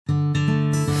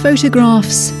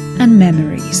Photographs and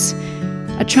Memories,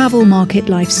 a Travel Market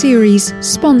Life series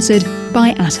sponsored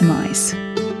by Atomize.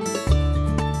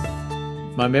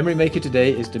 My memory maker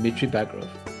today is Dimitri Bagrov.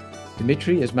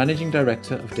 Dimitri is Managing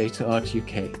Director of Data Art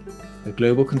UK, a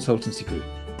global consultancy group.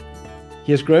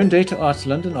 He has grown Data Art's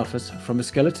London office from a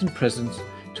skeleton presence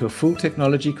to a full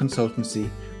technology consultancy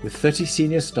with 30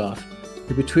 senior staff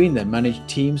who between them manage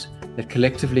teams that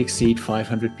collectively exceed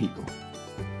 500 people.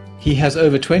 He has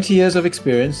over 20 years of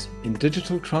experience in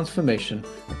digital transformation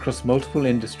across multiple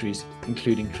industries,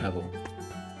 including travel.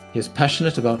 He is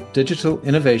passionate about digital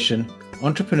innovation,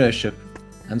 entrepreneurship,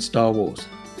 and Star Wars.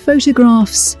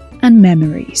 Photographs and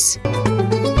Memories.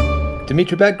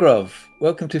 Dimitri Bagrov,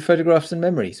 welcome to Photographs and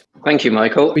Memories. Thank you,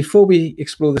 Michael. Before we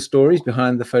explore the stories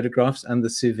behind the photographs and the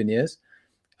souvenirs,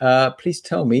 please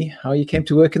tell me how you came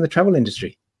to work in the travel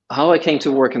industry. How I came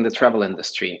to work in the travel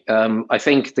industry. I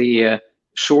think the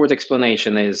short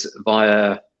explanation is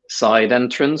via side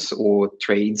entrance or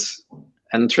trades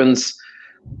entrance.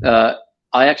 I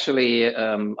actually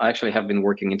have been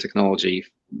working in technology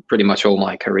pretty much all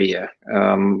my career,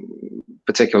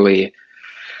 particularly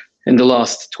in the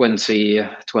last 20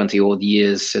 odd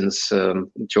years since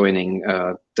joining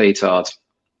Data Art.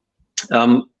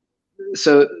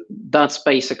 So that's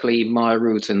basically my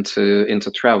route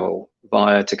into travel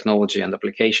via technology and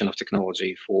application of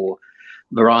technology for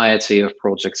variety of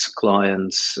projects,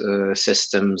 clients,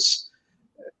 systems.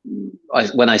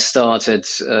 When I started,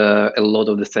 a lot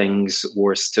of the things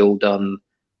were still done.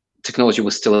 Technology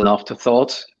was still an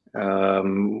afterthought.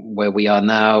 Where we are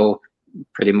now,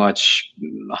 pretty much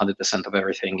 100% of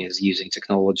everything is using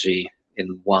technology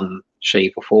in one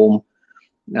shape or form.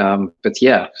 But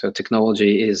yeah, so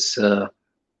technology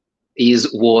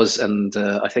was, and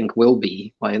I think will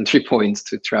be my entry point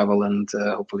to travel and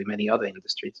hopefully many other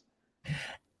industries.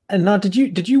 And now, did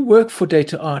you work for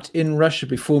Data Art in Russia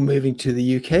before moving to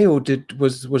the UK, or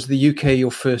was the UK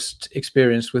your first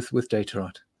experience with Data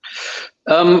Art?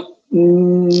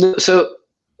 So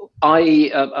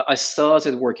I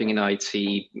started working in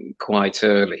IT quite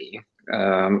early.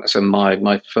 So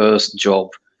my first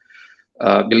job,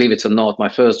 believe it or not, my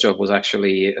first job was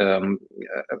actually an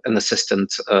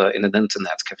assistant in an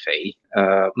internet cafe.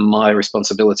 My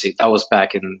responsibility, that was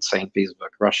back in St.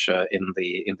 Petersburg, Russia, in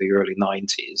the early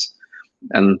 90s.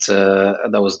 And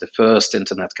that was the first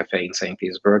internet cafe in St.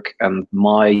 Petersburg. And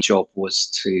my job was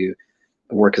to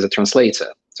work as a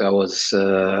translator. So I was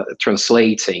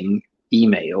translating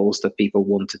emails that people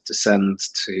wanted to send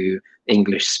to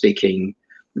English-speaking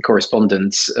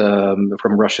correspondents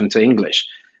from Russian to English.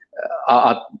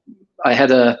 I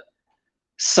had a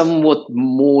somewhat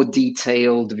more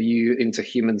detailed view into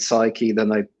human psyche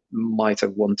than I might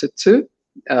have wanted to,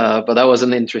 but that was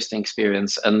an interesting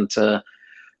experience. And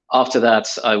after that,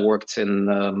 I worked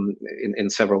in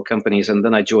several companies, and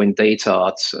then I joined Data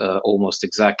Art almost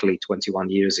exactly 21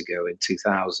 years ago in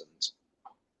 2000,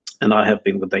 and I have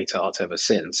been with Data Art ever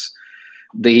since.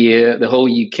 The whole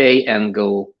UK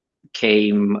angle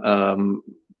came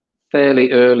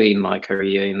fairly early in my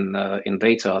career in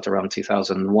Data Art, around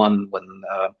 2001, when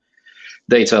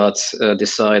Data Art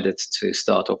decided to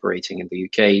start operating in the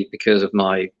UK because of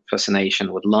my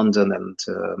fascination with London and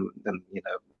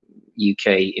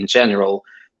UK in general.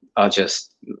 I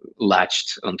just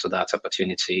latched onto that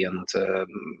opportunity, and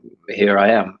here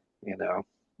I am,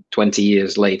 20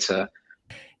 years later.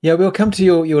 Yeah, we'll come to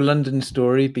your London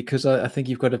story, because I think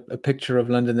you've got a picture of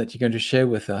London that you're going to share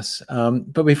with us.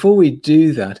 But before we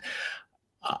do that,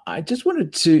 I just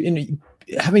wanted to,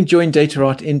 having joined Data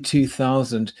Art in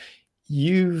 2000,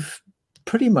 you've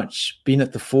pretty much been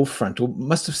at the forefront, or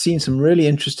must have seen some really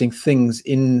interesting things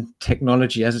in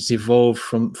technology as it's evolved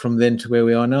from then to where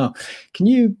we are now. Can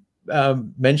you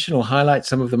mention or highlight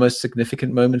some of the most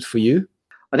significant moments for you?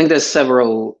 I think there's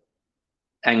several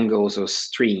angles or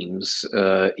streams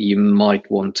you might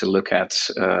want to look at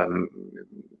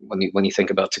when you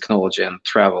think about technology and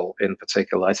travel in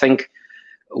particular. I think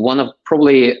one of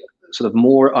probably sort of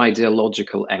more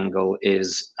ideological angle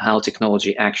is how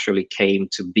technology actually came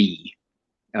to be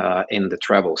in the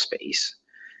travel space.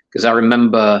 Because I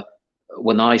remember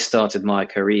when I started my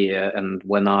career, and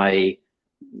when I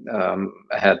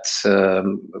had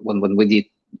when we did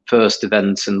first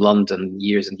events in London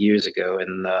years and years ago,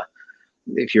 and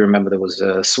if you remember, there was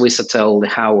a Swissôtel, the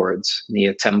Howards,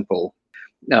 near Temple.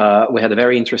 We had a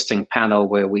very interesting panel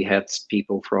where we had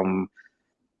people from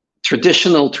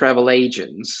traditional travel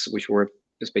agents, which were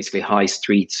just basically high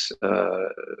street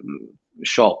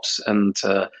shops, and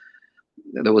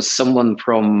there was someone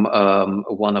from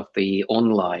one of the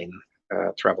online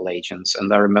travel agents.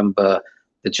 And I remember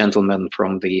the gentleman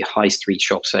from the high street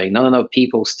shop saying, no,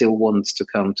 people still want to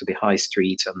come to the high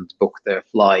street and book their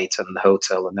flight and the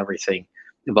hotel and everything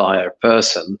via a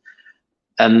person.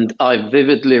 And I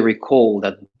vividly recall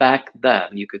that back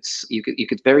then you could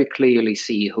very clearly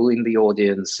see who in the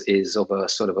audience is of a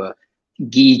sort of a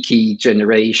geeky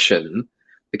generation,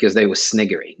 because they were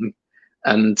sniggering,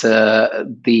 and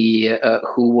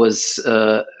who was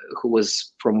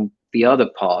from the other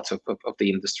part of the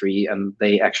industry, and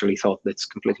they actually thought that's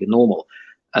completely normal.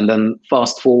 And then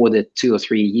fast forwarded 2 or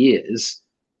 3 years,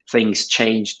 things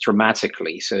changed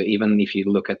dramatically. So even if you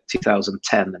look at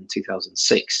 2010 and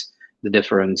 2006, the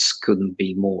difference couldn't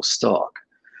be more stark.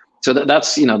 So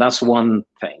that's one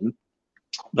thing.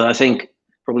 But I think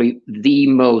probably the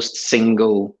most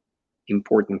single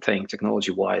important thing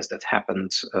technology-wise that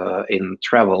happened in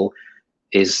travel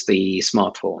is the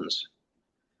smartphones.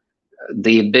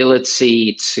 The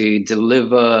ability to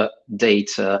deliver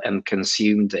data and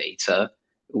consume data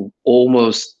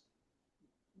almost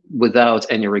without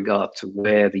any regard to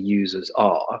where the users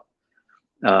are.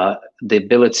 The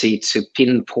ability to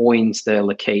pinpoint their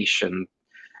location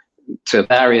to a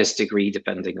various degree,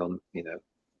 depending on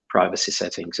privacy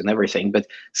settings and everything, but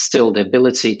still the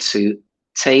ability to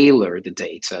tailor the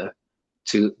data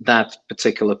to that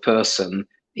particular person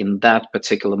in that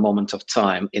particular moment of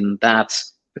time, in that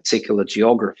particular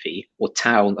geography or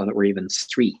town or even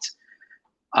street.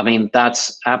 I mean,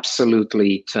 that's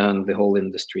absolutely turned the whole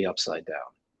industry upside down.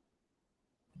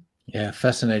 Yeah,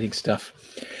 fascinating stuff.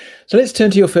 So let's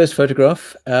turn to your first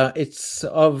photograph. It's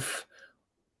of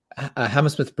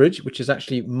Hammersmith Bridge, which is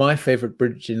actually my favorite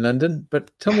bridge in London.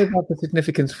 But tell me about the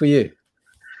significance for you.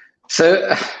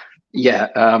 So,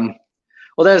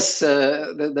 well, there's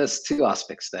two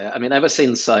aspects there. I mean, ever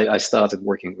since I started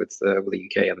working with the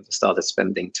UK and started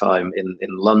spending time in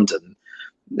London,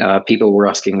 people were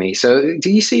asking me, so do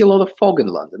you see a lot of fog in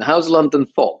London? How's London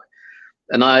fog?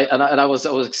 And I was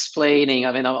explaining.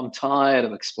 I mean, I'm tired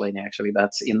of explaining actually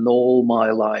that in all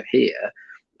my life here,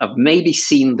 I've maybe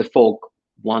seen the fog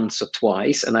once or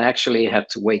twice, and I actually had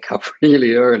to wake up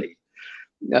really early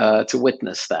to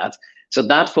witness that. So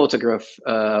that photograph,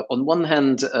 on one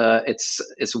hand,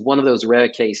 it's one of those rare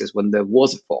cases when there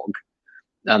was a fog,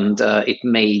 and it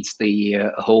made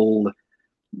the whole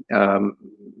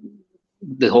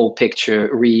picture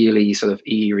really sort of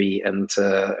eerie and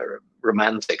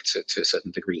romantic to a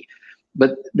certain degree.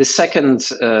 But the second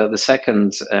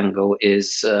angle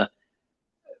is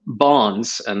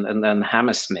Barnes and then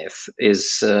Hammersmith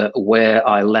is where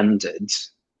I landed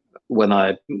when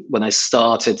I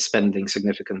started spending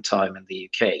significant time in the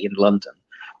UK, in London.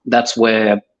 That's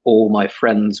where all my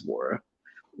friends were.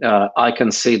 I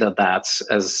consider that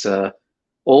as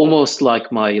almost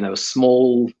like my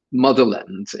small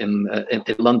motherland in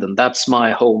London. That's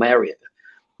my home area.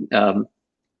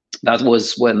 That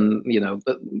was when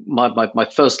my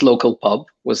first local pub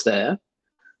was there.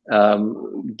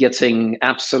 Getting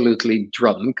absolutely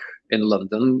drunk in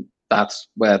London, that's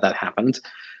where that happened.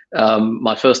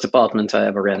 My first apartment I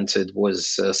ever rented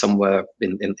was somewhere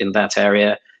in that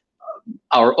area.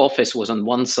 Our office was on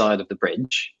one side of the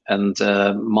bridge, and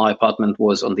my apartment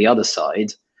was on the other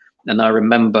side. And I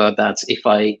remember that if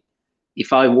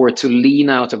I were to lean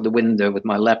out of the window with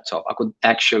my laptop, I could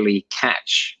actually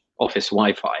catch office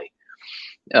Wi-Fi.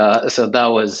 So that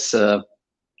was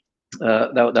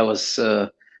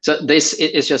so this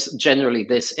is just generally,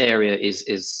 this area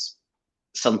is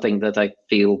something that I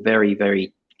feel very,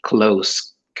 very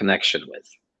close connection with.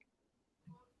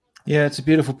 Yeah, it's a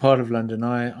beautiful part of London.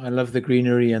 I love the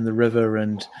greenery and the river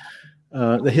and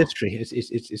the history.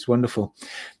 It's wonderful.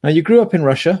 Now, you grew up in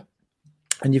Russia,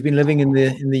 and you've been living in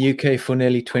the UK for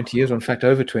nearly 20 years, or in fact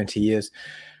over 20 years.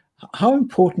 How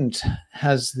important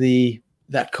has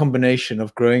that combination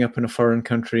of growing up in a foreign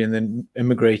country and then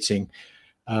immigrating,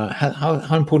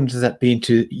 how important has that been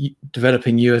to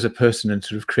developing you as a person and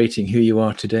sort of creating who you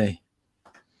are today?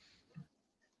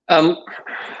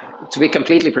 To be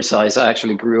completely precise, I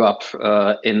actually grew up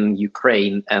in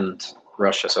Ukraine and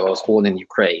Russia. So I was born in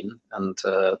Ukraine, and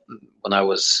when I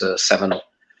was 7,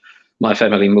 my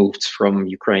family moved from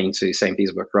Ukraine to St.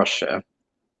 Petersburg, Russia.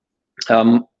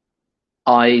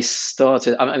 I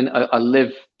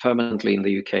live permanently in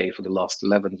the UK for the last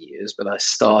 11 years, but I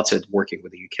started working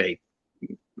with the UK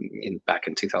back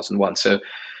in 2001. So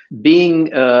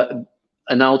being an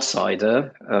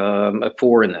outsider, a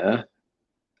foreigner,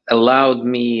 allowed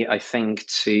me, I think,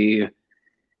 to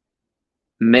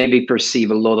maybe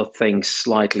perceive a lot of things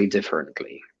slightly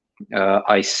differently.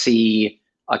 I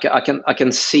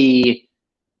can see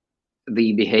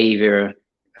the behavior.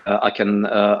 I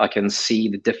can see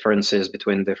the differences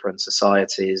between different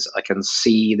societies. I can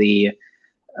see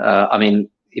I mean,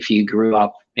 if you grew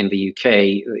up in the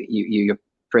UK, you're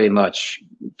pretty much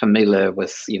familiar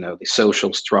with, the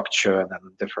social structure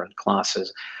and different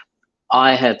classes.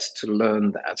 I had to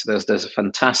learn that. There's a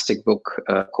fantastic book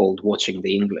called Watching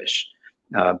the English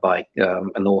by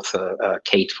an author,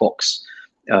 Kate Fox.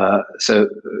 So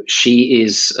she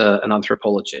is an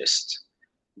anthropologist,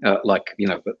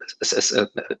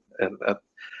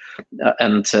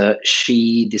 and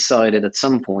she decided at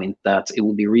some point that it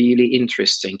would be really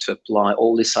interesting to apply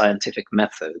all the scientific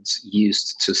methods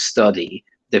used to study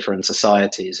different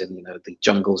societies in the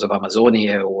jungles of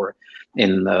Amazonia or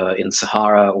in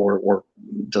Sahara or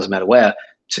doesn't matter where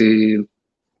to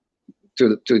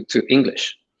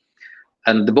English.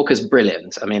 And the book is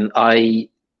brilliant. I mean, I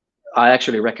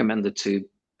actually recommend it to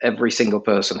every single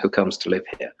person who comes to live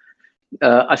here.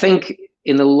 I think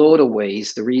in a lot of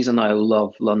ways, the reason I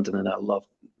love London and I love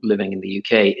living in the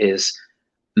UK is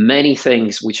many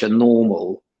things which are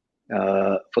normal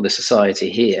for the society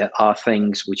here are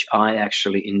things which I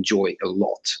actually enjoy a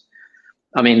lot.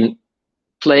 I mean,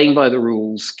 playing by the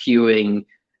rules, queuing,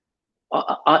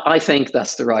 I think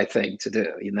that's the right thing to do,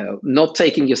 not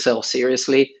taking yourself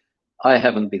seriously. I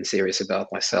haven't been serious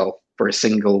about myself for a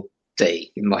single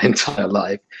day in my entire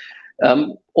life.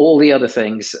 All the other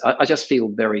things, I just feel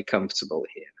very comfortable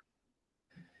here.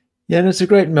 Yeah, and it's a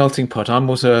great melting pot. I'm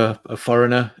also a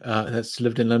foreigner that's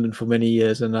lived in London for many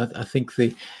years, and I think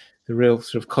the real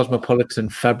sort of cosmopolitan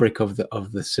fabric of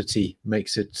the city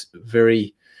makes it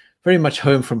very, very much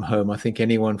home from home. I think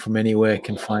anyone from anywhere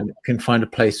can find a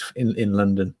place in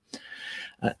London.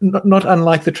 Not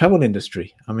unlike the travel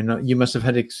industry. I mean, you must have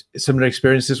had similar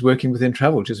experiences working within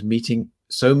travel, just meeting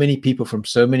so many people from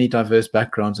so many diverse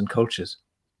backgrounds and cultures.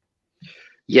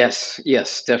 Yes,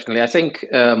 definitely. I think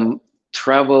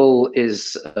travel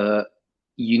is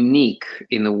unique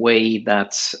in a way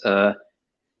that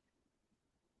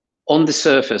on the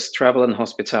surface, travel and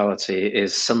hospitality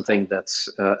is something that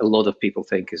a lot of people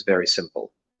think is very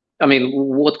simple. I mean,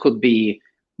 what could be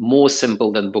more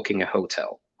simple than booking a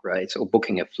hotel, right? Or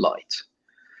booking a flight?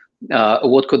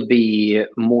 What could be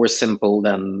more simple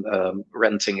than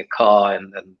renting a car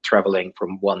and traveling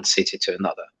from one city to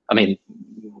another? I mean,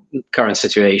 current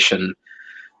situation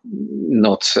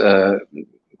not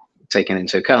taken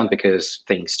into account because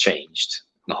things changed.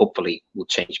 Hopefully will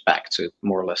change back to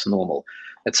more or less normal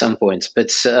at some point. But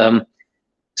so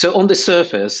on the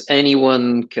surface,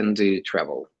 anyone can do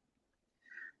travel.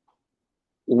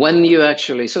 When you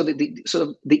actually, so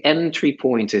the entry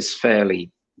point is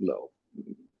fairly low.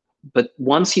 But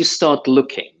once you start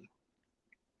looking,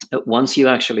 once you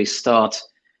actually start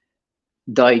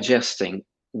digesting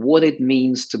what it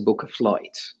means to book a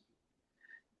flight,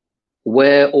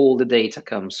 where all the data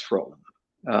comes from,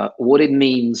 what it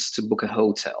means to book a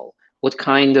hotel, what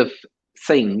kind of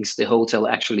things the hotel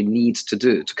actually needs to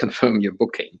do to confirm your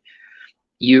booking,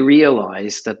 you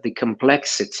realize that the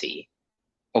complexity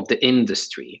of the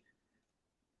industry,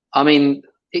 I mean,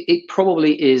 it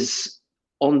probably is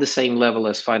on the same level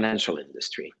as financial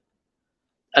industry,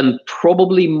 and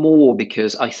probably more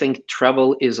because I think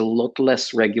travel is a lot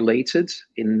less regulated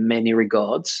in many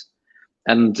regards,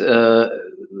 and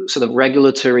sort of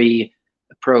regulatory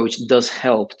approach does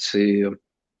help to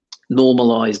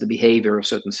normalize the behavior of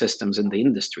certain systems in the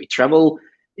industry. Travel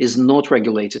is not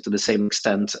regulated to the same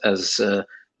extent as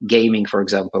gaming, for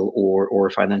example, or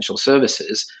financial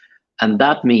services, and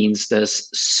that means there's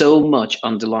so much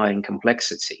underlying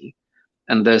complexity.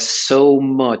 And there's so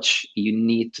much you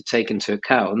need to take into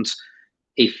account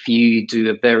if you do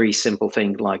a very simple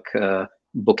thing like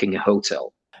booking a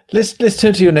hotel. Let's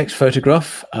turn to your next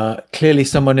photograph. Clearly,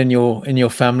 someone in your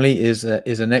family is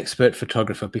an expert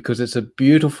photographer, because it's a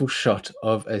beautiful shot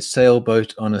of a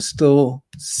sailboat on a still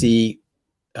sea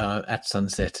at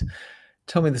sunset.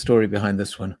 Tell me the story behind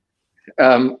this one.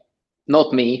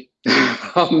 Not me.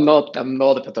 I'm not a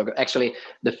photographer. Actually,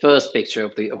 the first picture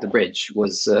of the bridge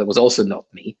was also not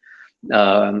me,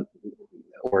 it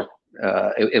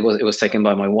was taken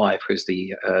by my wife, who's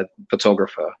the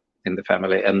photographer in the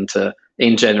family, and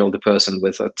in general the person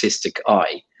with artistic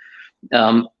eye.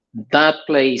 That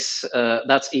place,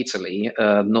 that's Italy,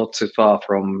 not too far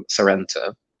from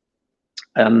Sorrento,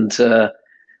 and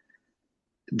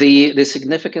the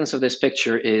significance of this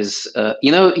picture is,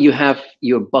 you have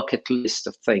your bucket list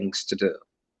of things to do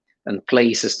and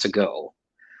places to go,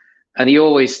 and you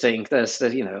always think I'm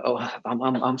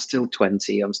still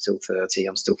 20, I'm still 30,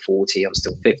 I'm still 40, I'm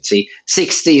still 50,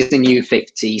 60 is the new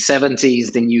 50, 70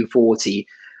 is the new 40,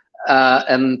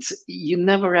 and you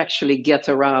never actually get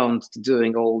around to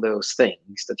doing all those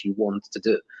things that you want to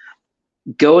do.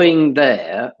 Going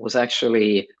there was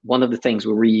actually one of the things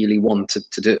we really wanted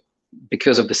to do.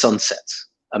 because of the sunsets.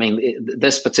 I mean,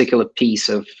 this particular piece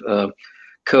of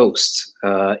coast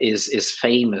is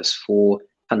famous for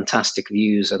fantastic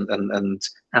views and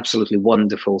absolutely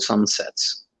wonderful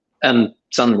sunsets and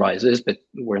sunrises, but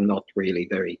we're not really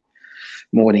very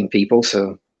morning people,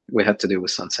 so we had to do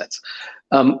with sunsets.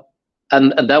 And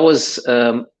that was,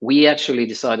 we actually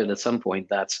decided at some point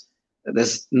that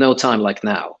there's no time like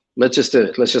now. Let's just do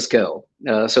it. Let's just go.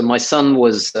 So my son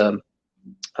was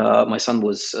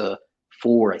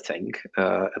 4, I think,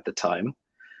 at the time.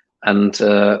 And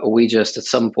we just at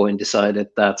some point decided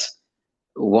that,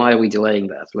 why are we delaying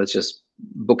that? Let's just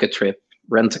book a trip,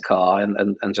 rent a car,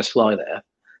 and just fly there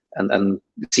and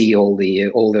see all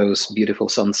those beautiful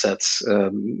sunsets,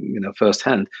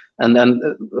 firsthand. And then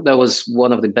that was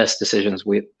one of the best decisions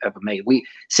we ever made.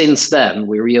 Since then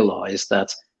we realized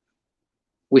that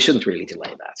we shouldn't really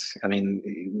delay that. I mean,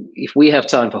 if we have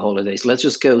time for holidays, let's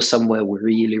just go somewhere we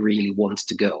really, really want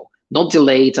to go. Not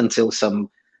delay it until some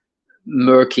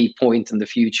murky point in the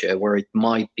future where it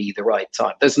might be the right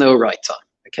time. There's no right time.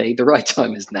 Okay, the right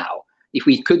time is now. If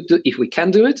we can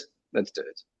do it, let's do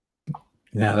it.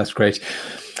 Yeah, that's great.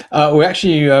 We're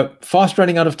actually fast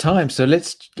running out of time, so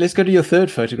let's go to your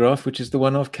third photograph, which is the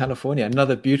one of California.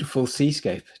 Another beautiful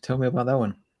seascape. Tell me about that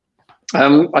one.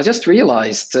 I just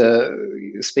realized,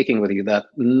 speaking with you, that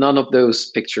none of those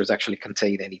pictures actually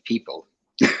contain any people,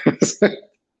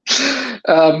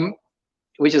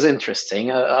 which is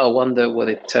interesting. I wonder what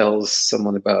it tells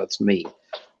someone about me.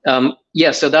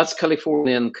 Yeah, so that's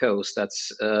Californian coast.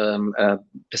 That's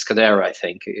Pescadero, I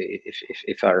think,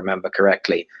 if I remember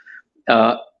correctly.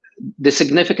 The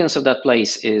significance of that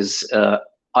place is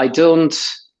I don't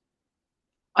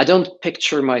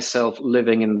picture myself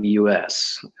living in the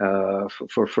US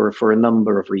for a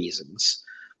number of reasons.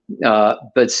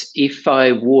 But if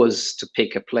I was to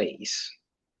pick a place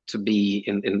to be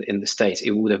in the States,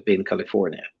 it would have been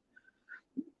California.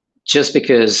 Just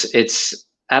because it's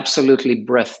absolutely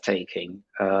breathtaking.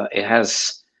 It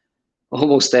has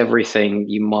almost everything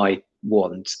you might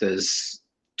want. There's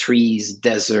trees,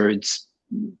 deserts,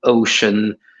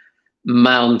 ocean,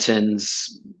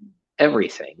 mountains,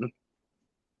 everything.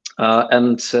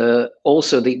 And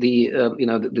also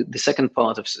the second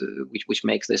part of which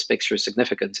makes this picture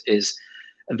significant is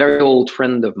a very old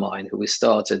friend of mine who we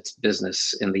started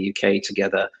business in the UK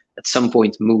together. At some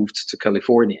point, moved to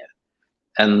California,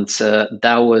 and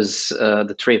that was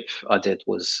the trip I did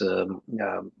was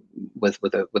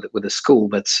with a school.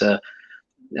 But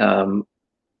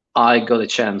I got a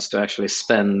chance to actually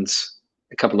spend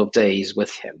a couple of days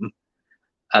with him.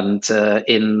 And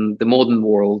in the modern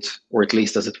world, or at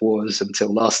least as it was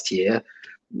until last year,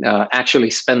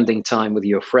 actually spending time with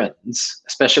your friends,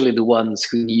 especially the ones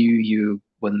who knew you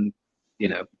when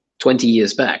 20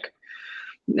 years back,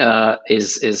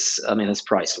 is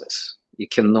priceless. You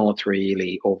cannot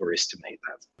really overestimate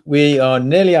that. We are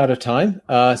nearly out of time,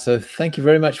 so thank you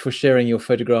very much for sharing your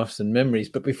photographs and memories.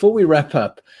 But before we wrap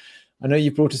up, I know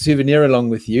you brought a souvenir along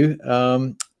with you.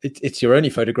 It's your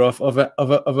only photograph of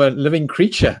a living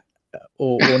creature,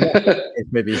 or not,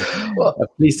 maybe. Well,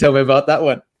 please tell me about that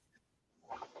one.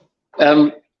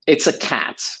 It's a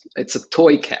cat. It's a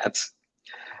toy cat.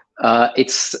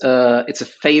 It's a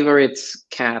favorite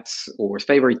cat or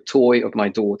favorite toy of my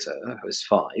daughter, who's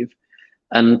 5.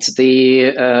 And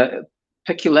the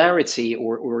peculiarity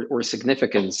or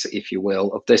significance, if you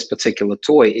will, of this particular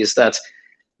toy is that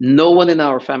no one in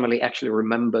our family actually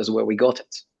remembers where we got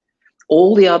it.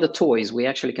 All the other toys, we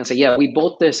actually can say, yeah, we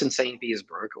bought this in St.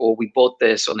 Petersburg, or we bought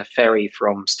this on a ferry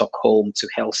from Stockholm to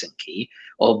Helsinki,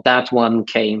 or that one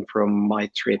came from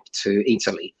my trip to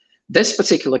Italy. This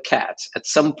particular cat, at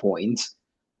some point,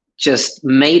 just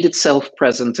made itself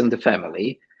present in the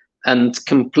family and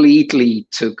completely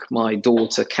took my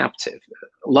daughter captive,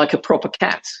 like a proper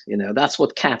cat. That's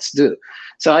what cats do.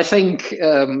 So I think,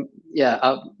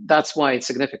 that's why it's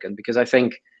significant, because I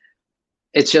think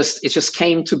it just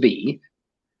came to be,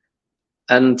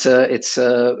 and it's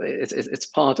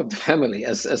part of the family.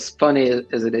 As funny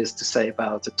as it is to say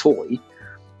about a toy,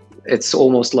 it's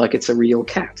almost like it's a real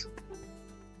cat.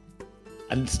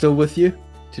 And it's still with you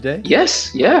today?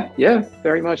 Yes, yeah,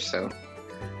 very much so.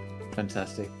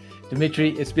 Fantastic.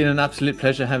 Dimitri, it's been an absolute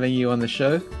pleasure having you on the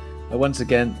show. Once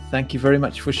again, thank you very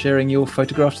much for sharing your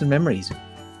photographs and memories.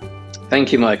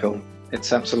 Thank you, Michael.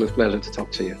 It's an absolute pleasure to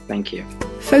talk to you. Thank you.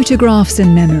 Photographs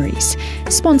and Memories,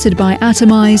 sponsored by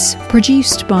Atomize,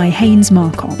 produced by Haynes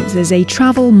Marcoms as a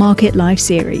Travel Market Life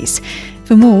series.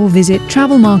 For more, visit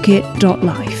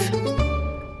travelmarket.life.